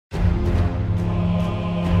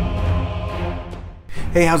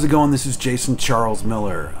Hey, how's it going? This is Jason Charles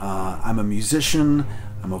Miller. I'm a musician,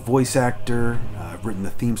 I'm a voice actor, I've written the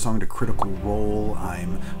theme song to Critical Role,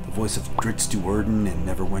 I'm the voice of Dritz Duerden in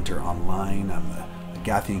Neverwinter Online, I'm the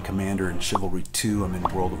Gathian commander in Chivalry 2, I'm in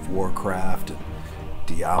World of Warcraft and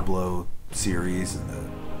Diablo series and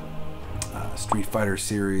the Street Fighter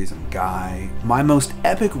series, I'm Guy. My most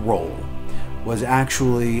epic role was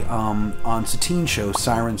actually on Satine show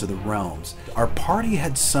Sirens of the Realms. Our party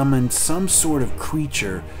had summoned some sort of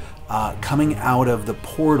creature coming out of the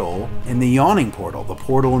portal, in the yawning portal, the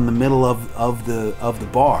portal in the middle of the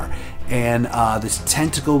bar, and this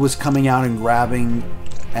tentacle was coming out and grabbing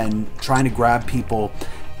and trying to grab people.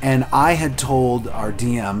 And I had told our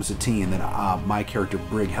DM Satine that my character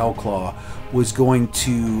Brig Hellclaw was going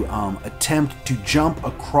to attempt to jump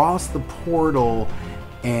across the portal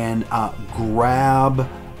and grab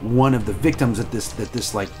one of the victims that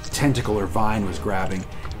this like tentacle or vine was grabbing.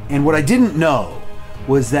 And what I didn't know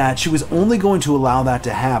was that she was only going to allow that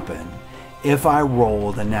to happen if I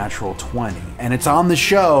rolled a natural 20. And it's on the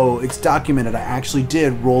show, it's documented, I actually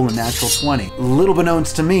did roll a natural 20. Little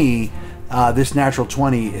beknownst to me, this natural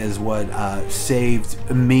 20 is what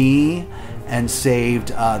saved me and saved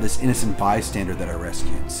this innocent bystander that I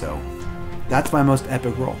rescued. So that's my most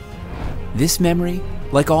epic roll. This memory,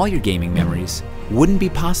 like all your gaming memories, wouldn't be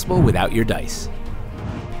possible without your dice.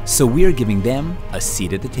 So we're giving them a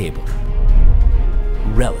seat at the table.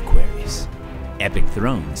 Reliquaries, epic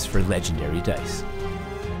thrones for legendary dice.